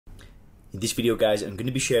In this video guys, I'm going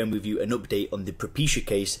to be sharing with you an update on the Propecia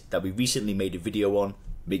case that we recently made a video on.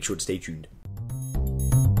 Make sure to stay tuned.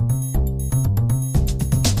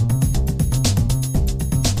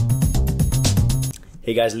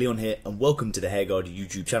 Hey guys, Leon here and welcome to the Hair Guard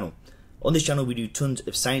YouTube channel. On this channel we do tons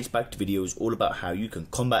of science-backed videos all about how you can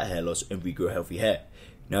combat hair loss and regrow healthy hair.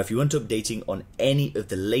 Now if you want updating on any of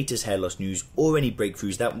the latest hair loss news or any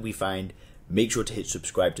breakthroughs that we find, make sure to hit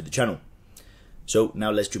subscribe to the channel. So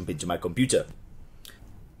now let's jump into my computer.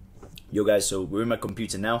 Yo guys, so we're in my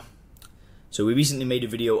computer now. So we recently made a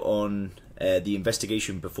video on the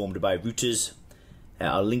investigation performed by Reuters.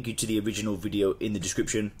 I'll link you to the original video in the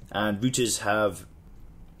description. And Reuters have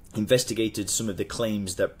investigated some of the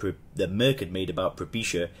claims that Merck had made about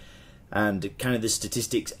Propecia and kind of the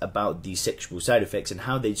statistics about the sexual side effects and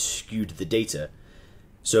how they skewed the data.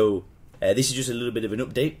 So this is just a little bit of an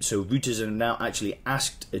update. So Reuters have now actually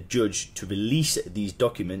asked a judge to release these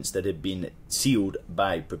documents that have been sealed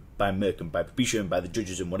by Merck and by Propecia and by the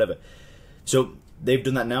judges and whatever. So they've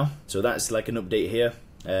done that now. So that's like an update here.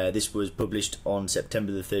 This was published on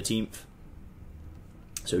September the 13th.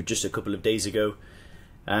 So just a couple of days ago.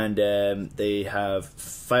 And they have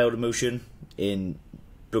filed a motion in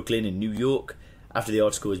Brooklyn in New York after the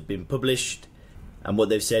article has been published. And what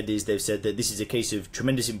they've said is that this is a case of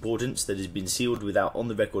tremendous importance that has been sealed without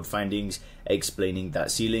on-the-record findings explaining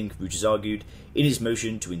that sealing. Reuters argued in its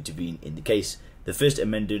motion to intervene in the case. The First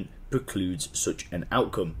Amendment precludes such an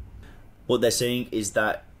outcome. What they're saying is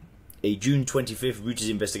that a June 25th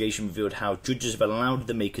Reuters investigation revealed how judges have allowed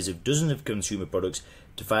the makers of dozens of consumer products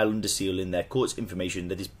to file under seal in their courts information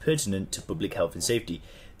that is pertinent to public health and safety.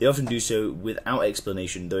 They often do so without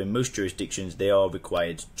explanation, though in most jurisdictions they are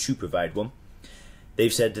required to provide one.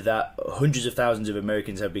 They've said that hundreds of thousands of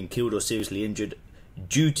Americans have been killed or seriously injured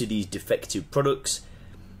due to these defective products,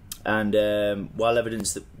 and while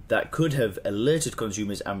evidence that could have alerted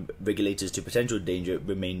consumers and regulators to potential danger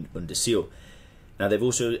remain under seal. Now they've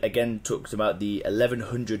also again talked about the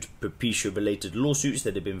 1,100 Propecia related lawsuits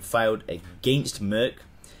that have been filed against Merck,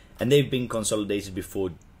 and they've been consolidated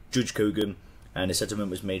before Judge Kogan, and a settlement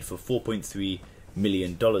was made for $4.3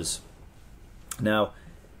 million. Now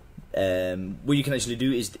what you can actually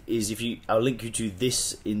do is I'll link you to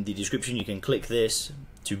this in the description. You can click this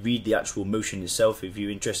to read the actual motion itself if you're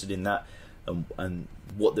interested in that, and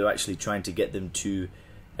what they're actually trying to get them to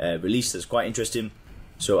release. That's quite interesting.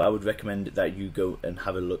 So I would recommend that you go and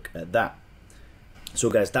have a look at that. So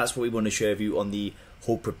guys, that's what we want to share with you on the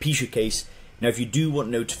whole Propecia case. Now if you do want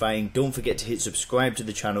notifying, don't forget to hit subscribe to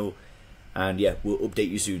the channel, and yeah, we'll update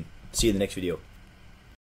you soon. See you in the next video.